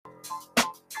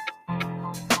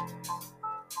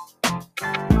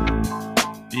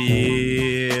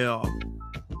Yeah,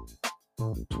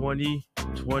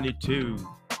 2022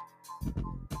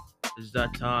 is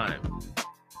that time.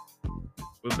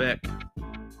 We're back.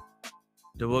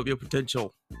 Develop your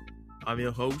potential. I'm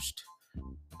your host,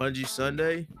 Bungie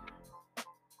Sunday.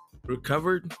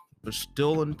 Recovered, but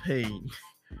still in pain.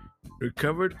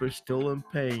 Recovered, but still in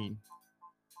pain.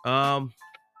 Um,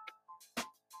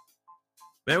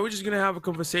 Man, we're just gonna have a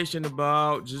conversation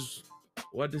about just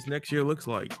what this next year looks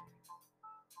like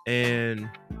and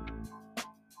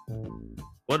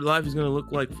what life is gonna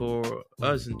look like for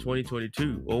us in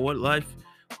 2022, or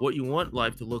what you want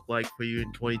life to look like for you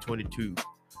in 2022.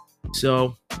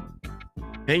 So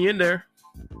hang in there,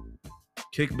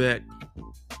 kick back,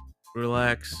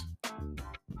 relax,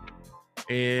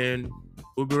 and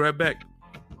we'll be right back.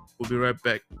 We'll be right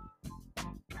back.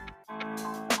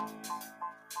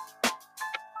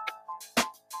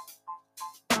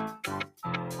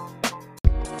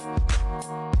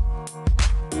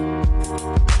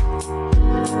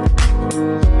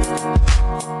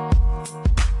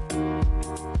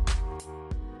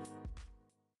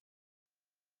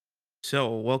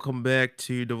 So, welcome back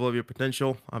to Develop Your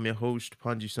Potential. I'm your host,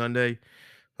 Panji Sunday.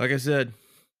 Like I said,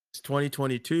 it's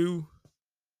 2022.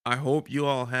 I hope you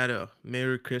all had a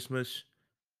Merry Christmas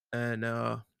and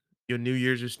your New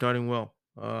Year's is starting well.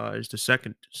 It's the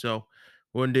second. So,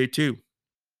 we're on day two.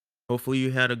 Hopefully,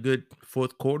 you had a good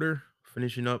fourth quarter,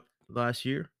 finishing up last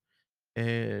year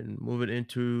and moving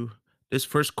into this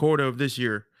first quarter of this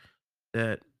year,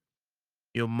 that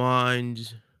your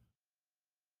minds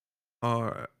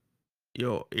are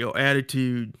your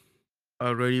attitude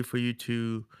are ready for you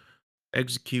to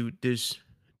execute this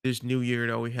new year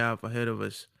that we have ahead of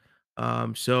us.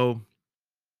 So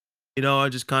I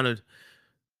just kind of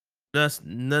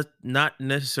not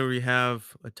necessarily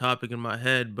have a topic in my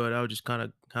head, but I would just kind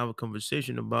of have a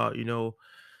conversation about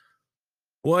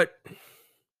what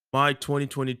my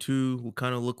 2022 will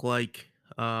kind of look like,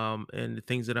 and the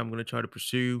things that I'm going to try to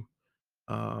pursue,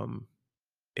 um,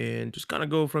 and just kind of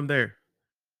go from there.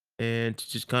 And to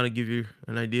just kind of give you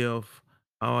an idea of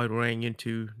how I rang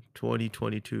into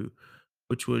 2022,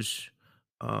 which was,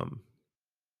 um,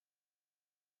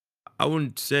 I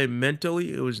wouldn't say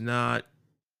mentally it was not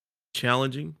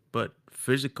challenging, but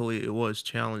physically it was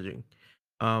challenging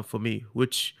for me,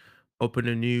 which opened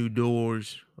a new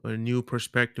doors, a new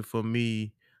perspective for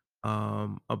me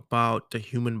about the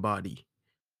human body,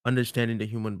 understanding the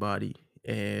human body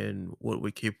and what we're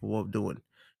capable of doing.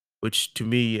 Which to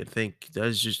me, I think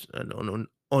that's just an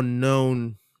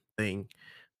unknown thing.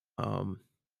 Um,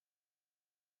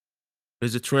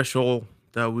 there's a threshold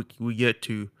that we get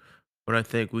to, but I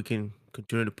think we can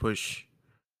continue to push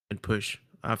and push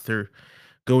after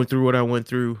going through what I went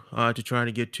through to try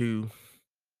to get to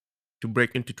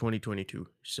break into 2022.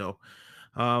 So,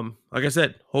 like I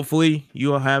said, hopefully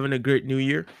you are having a great new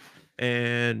year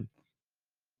and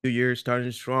new year is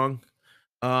starting strong.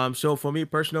 So for me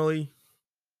personally,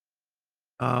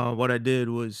 what I did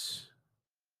was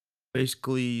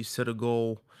basically set a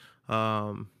goal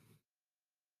um,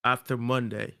 after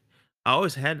Monday. I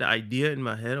always had the idea in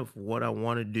my head of what I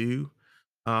want to do,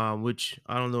 which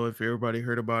I don't know if everybody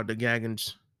heard about the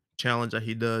Gaggins challenge that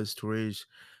he does to raise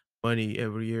money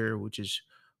every year, which is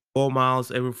 4 miles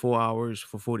every 4 hours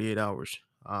for 48 hours.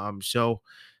 So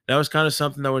that was kind of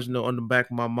something that was on the back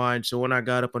of my mind. So when I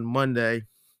got up on Monday,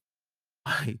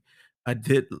 I I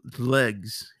did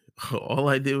legs. All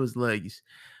I did was legs.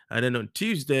 And then on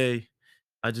Tuesday,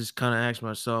 I just kind of asked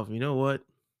myself, you know what?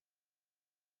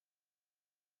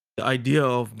 The idea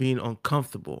of being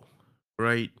uncomfortable,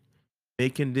 right?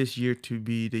 Making this year to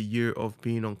be the year of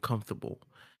being uncomfortable.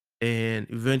 And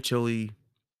eventually,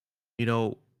 you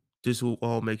know, this will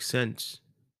all make sense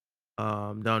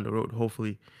down the road.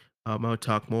 Hopefully, I'll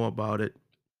talk more about it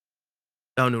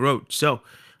down the road. So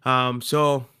I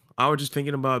was just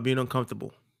thinking about being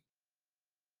uncomfortable.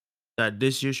 That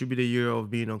this year should be the year of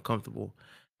being uncomfortable.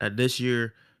 That this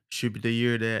year should be the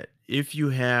year that if you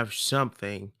have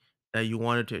something that you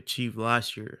wanted to achieve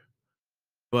last year,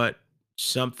 but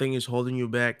something is holding you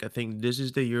back, I think this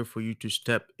is the year for you to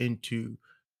step into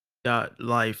that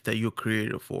life that you're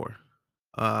created for.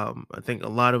 I think a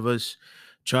lot of us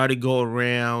try to go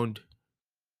around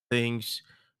things.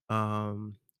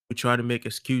 We try to make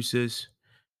excuses.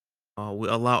 We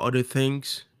allow other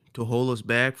things to hold us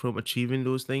back from achieving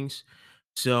those things.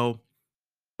 So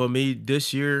for me,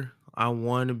 this year, I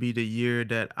want to be the year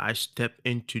that I step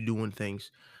into doing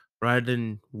things rather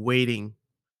than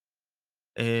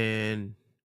and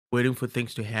waiting for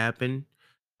things to happen.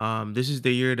 This is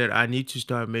the year that I need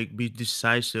to be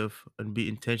decisive and be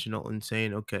intentional in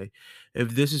saying, okay,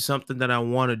 if this is something that I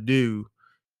want to do,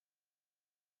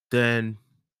 then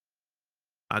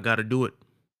I gotta do it.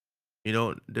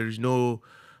 There's no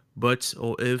buts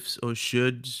or ifs or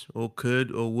shoulds or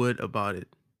could or would about it.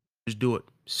 Just do it.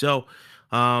 So,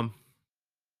 um,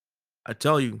 I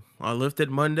tell you, I lifted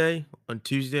Monday. On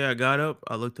Tuesday, I got up.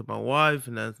 I looked at my wife,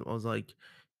 and I was like,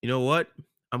 you know what?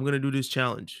 I'm gonna do this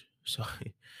challenge. So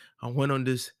I went on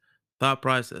this thought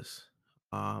process.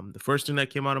 The first thing that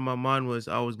came out of my mind was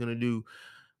I will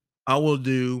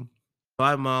do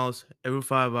 5 miles every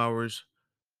 5 hours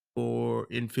for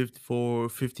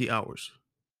 50 hours,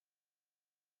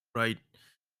 right?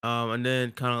 And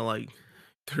then kind of like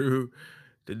through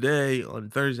the day on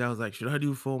Thursday, I was like, should I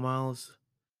do 4 miles?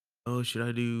 Oh, should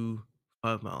I do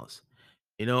 5 miles?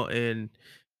 And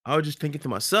I was just thinking to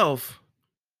myself,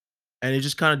 and it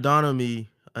just kind of dawned on me.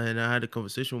 And I had a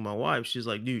conversation with my wife. She's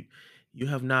like, dude, you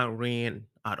have not ran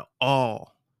at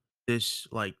all this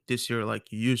year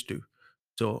like you used to.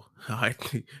 So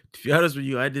to be honest with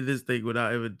you, I did this thing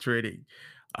without even training.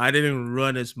 I didn't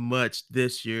run as much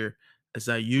this year as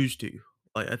I used to.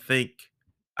 Like I think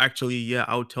actually, yeah,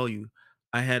 I'll tell you,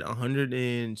 I had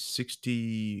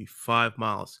 165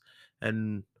 miles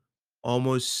and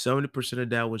almost 70% of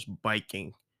that was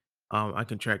biking. I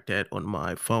can track that on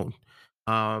my phone.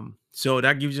 So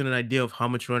that gives you an idea of how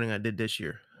much running I did this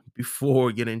year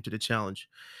before getting into the challenge.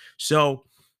 So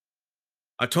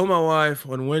I told my wife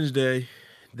on Wednesday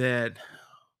that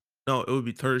no, it would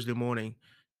be Thursday morning.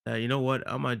 That you know what,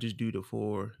 I might just do the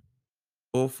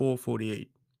 4:48.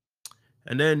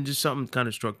 And then just something kind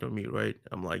of struck on me, right?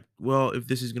 I'm like, well, if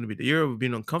this is gonna be the year of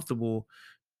being uncomfortable,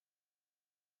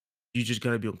 you just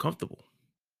gotta be uncomfortable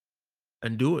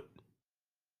and do it.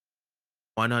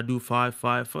 Why not do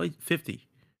 50?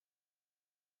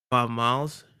 5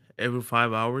 miles every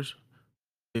 5 hours,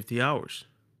 50 hours.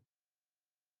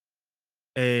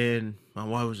 And my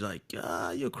wife was like,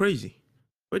 you're crazy.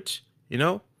 Which,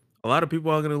 a lot of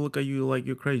people are gonna look at you like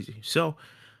you're crazy. So,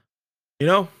 you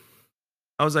know,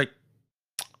 I was like,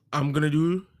 I'm gonna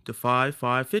do the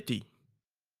 5:50.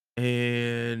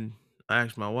 And I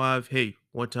asked my wife, hey,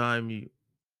 what time should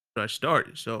I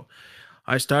start? So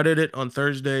I started it on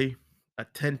Thursday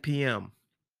at 10 p.m.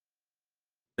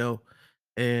 You know,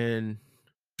 and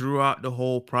throughout the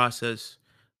whole process,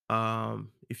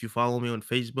 if you follow me on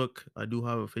Facebook, I do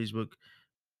have a Facebook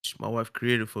which my wife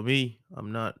created for me.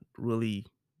 I'm not really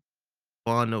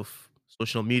fond of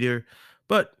social media,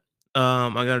 but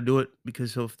I gotta do it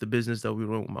because of the business that we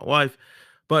run with my wife.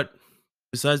 But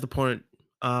besides the point,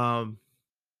 um,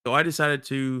 so I decided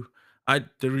to.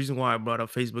 The reason why I brought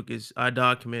up Facebook is I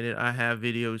documented. I have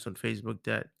videos on Facebook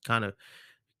that kind of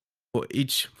for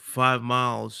each 5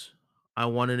 miles, I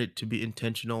wanted it to be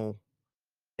intentional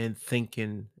and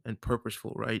thinking and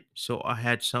purposeful, right? So I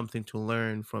had something to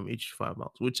learn from each 5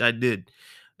 miles, which I did,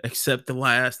 except the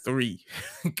last three,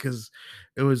 because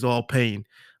it was all pain.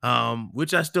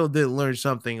 Which I still did learn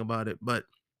something about it, but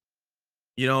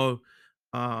you know,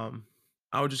 um,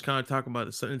 I was just kind of talking about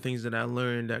the certain things that I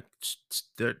learned that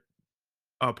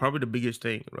are probably the biggest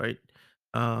thing, right?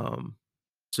 Um,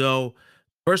 so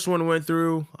first one went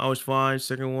through, I was fine.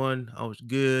 Second one, I was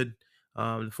good.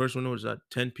 The first one was at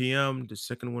 10 p.m. The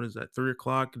second one is at 3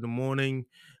 o'clock in the morning,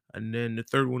 and then the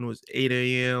third one was 8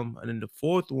 a.m. And then the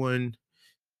fourth one,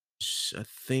 I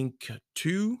think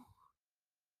 2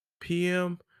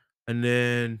 p.m. And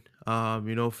then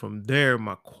from there,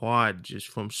 my quad just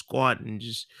from squatting,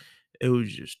 just it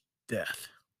was just death.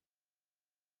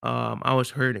 I was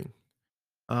hurting.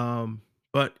 Um,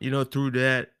 but through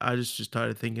that, I just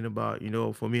started thinking about,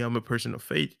 for me, I'm a person of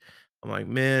faith. I'm like,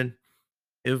 man,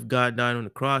 if God died on the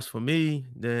cross for me,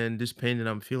 then this pain that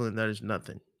I'm feeling, that is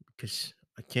nothing because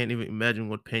I can't even imagine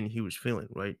what pain he was feeling,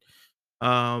 right?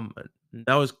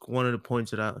 That was one of the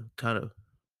points that I kind of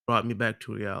brought me back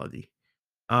to reality.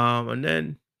 And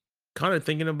then kind of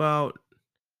thinking about,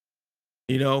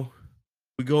 you know,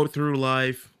 we go through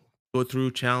life, go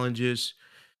through challenges,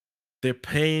 their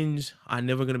pains are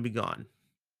never gonna be gone,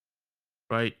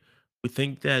 right? We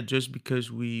think that just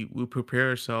because we prepare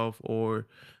ourselves or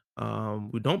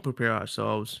we don't prepare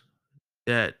ourselves,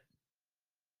 that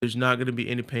there's not going to be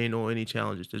any pain or any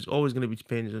challenges. There's always going to be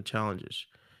pains and challenges.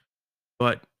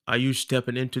 But are you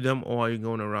stepping into them or are you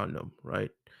going around them,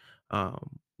 right?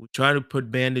 We try to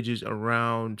put bandages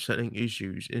around certain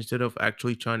issues instead of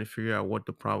actually trying to figure out what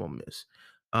the problem is.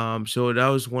 So that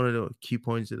was one of the key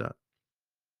points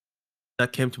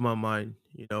that came to my mind.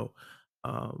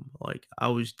 Like I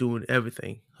was doing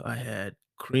everything. I had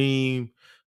cream,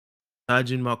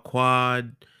 charging my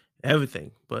quad,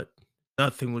 everything, but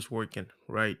nothing was working,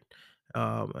 right?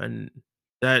 And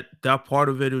that part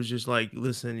of it was just like,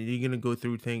 listen, you're gonna go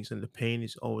through things, and the pain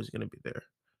is always gonna be there.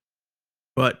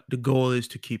 but the goal is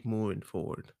to keep moving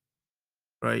forward,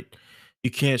 right?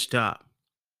 You can't stop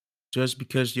just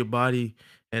because your body.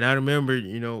 And I remember,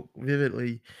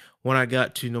 vividly when I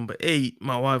got to number 8,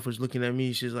 my wife was looking at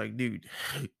me. She's like, "Dude,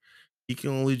 you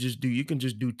can just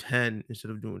do 10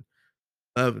 instead of doing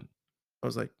 11." I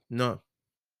was like, "No,"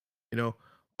 you know,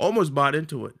 almost bought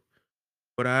into it,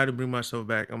 but I had to bring myself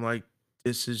back. I'm like,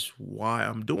 "This is why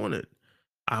I'm doing it.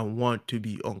 I want to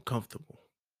be uncomfortable,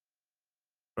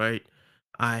 right?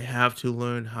 I have to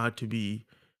learn how to be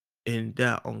in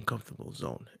that uncomfortable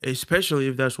zone, especially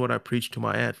if that's what I preach to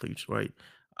my athletes, right?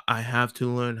 I have to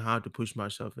learn how to push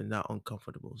myself in that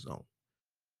uncomfortable zone,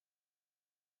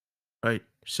 right?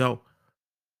 So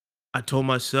I told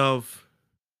myself,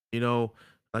 you know,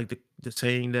 like the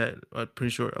saying that I'm pretty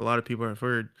sure a lot of people have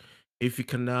heard: if you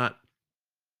cannot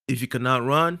if you cannot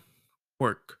run,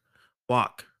 work,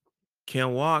 walk.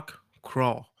 Can't walk,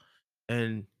 crawl.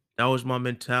 And that was my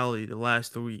mentality the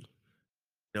last 3.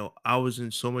 I was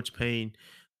in so much pain.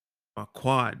 My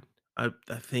quad. I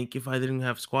think if I didn't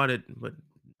have squatted, but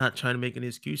not trying to make any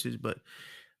excuses, but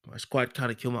my squat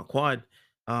kind of killed my quad.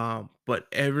 But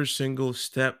every single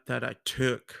step that I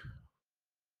took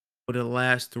for the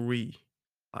last 3,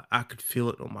 I could feel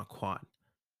it on my quad,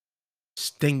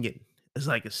 stinging. It's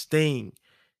like a sting,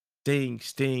 sting,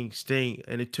 sting, sting,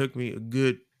 and it took me a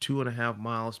good 2.5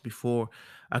 miles before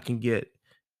I can get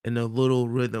in a little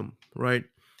rhythm, right?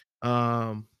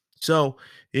 Um, so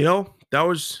that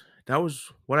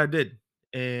was what I did,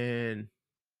 and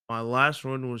my last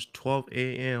run was 12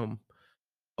 a.m.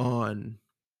 on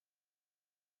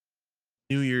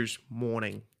New Year's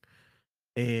morning,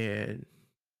 and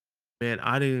man,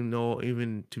 I didn't know,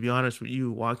 even to be honest with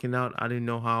you, walking out, I didn't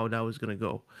know how that was gonna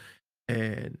go,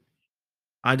 and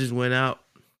I just went out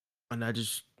and I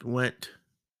just went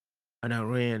and I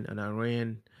ran and I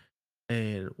ran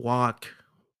and walk,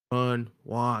 run,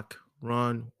 walk,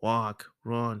 run,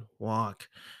 walk.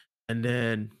 And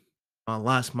then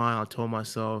last mile, I told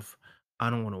myself, I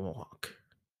don't want to walk.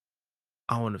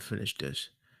 I want to finish this.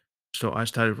 So I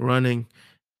started running.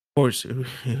 Of course,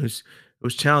 it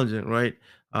was challenging, right?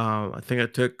 I think I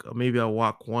took maybe I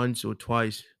walked once or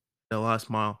twice the last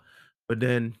mile, but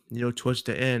then towards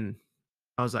the end,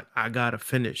 I was like, I gotta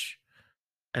finish,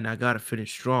 and I gotta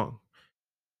finish strong.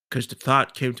 Because the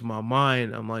thought came to my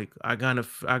mind, I'm like, I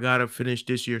gotta finish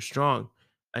this year strong,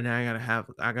 and I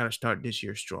gotta start this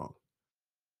year strong.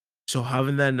 So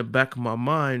having that in the back of my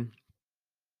mind,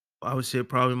 I would say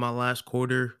probably my last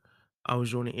quarter, I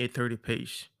was running 8:30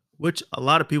 pace, which a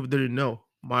lot of people didn't know.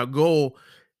 My goal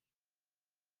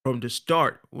from the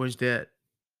start was that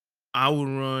I would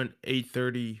run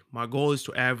 8:30. My goal is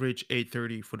to average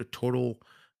 8:30 for the total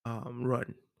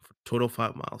run, for total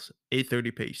 5 miles,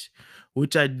 8:30 pace,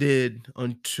 which I did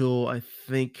until I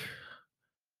think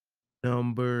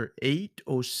number 8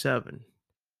 or 7.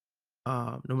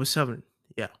 Number 7.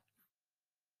 Yeah.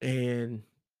 And,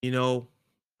 you know,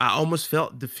 I almost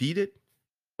felt defeated,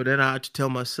 but then I had to tell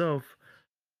myself,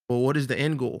 well, what is the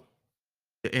end goal?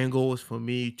 The end goal was for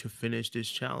me to finish this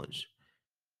challenge.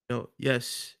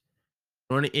 Yes,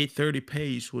 running 8:30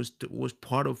 pace was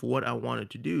part of what I wanted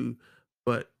to do,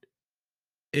 but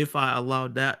if I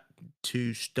allowed that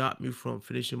to stop me from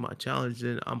finishing my challenge,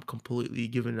 then I'm completely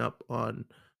giving up on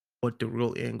what the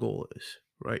real end goal is,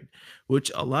 right?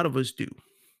 Which a lot of us do.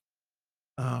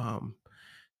 Um,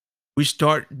 we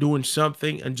start doing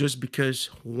something, and just because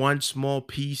one small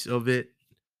piece of it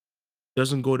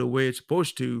doesn't go the way it's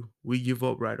supposed to, we give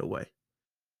up right away.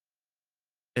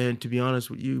 And to be honest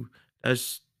with you,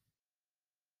 that's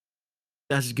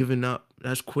that's giving up.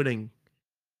 That's quitting.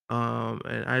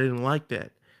 And I didn't like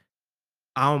that.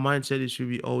 Our mindset is should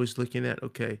be always looking at,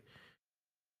 okay,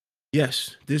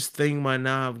 yes, this thing might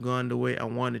not have gone the way I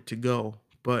want it to go,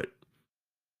 but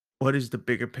what is the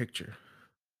bigger picture,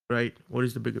 right? What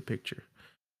is the bigger picture?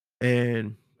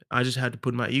 And I just had to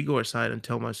put my ego aside and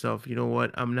tell myself, you know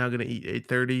what? I'm not gonna eat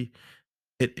 8:30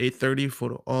 at 8:30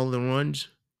 for all the runs,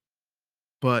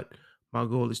 but my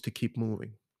goal is to keep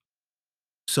moving.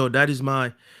 So and that is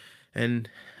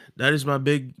my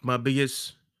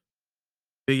biggest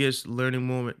learning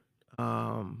moment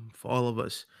for all of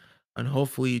us. And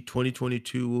hopefully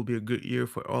 2022 will be a good year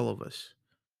for all of us.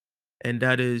 And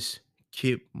that is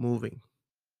keep moving.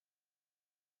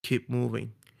 Keep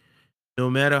moving. No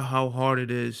matter how hard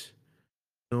it is,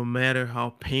 no matter how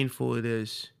painful it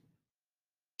is,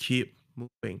 keep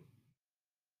moving.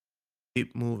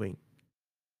 Keep moving.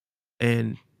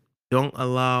 And don't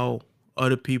allow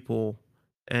other people,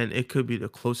 and it could be the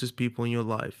closest people in your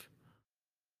life,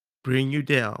 bring you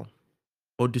down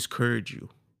or discourage you.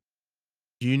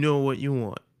 You know what you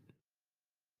want.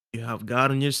 You have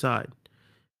God on your side.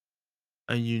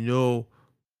 and you know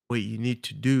what you need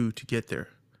to do to get there.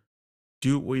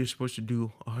 Do what you're supposed to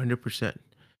do 100%.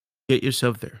 Get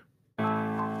yourself there.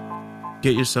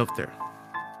 Get yourself there.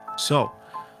 So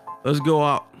let's go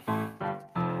out.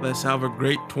 Let's have a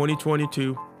great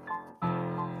 2022.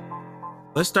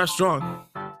 Let's start strong.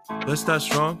 Let's start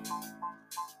strong.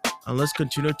 And let's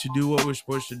continue to do what we're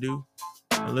supposed to do.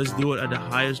 And let's do it at the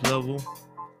highest level.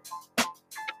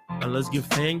 And let's give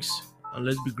thanks and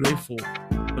let's be grateful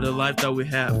for the life that we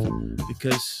have,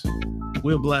 because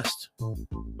we're blessed.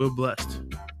 We're blessed.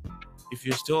 If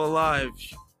you're still alive,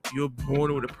 you're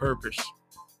born with a purpose.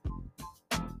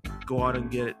 Go out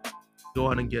and get it. Go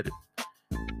out and get it.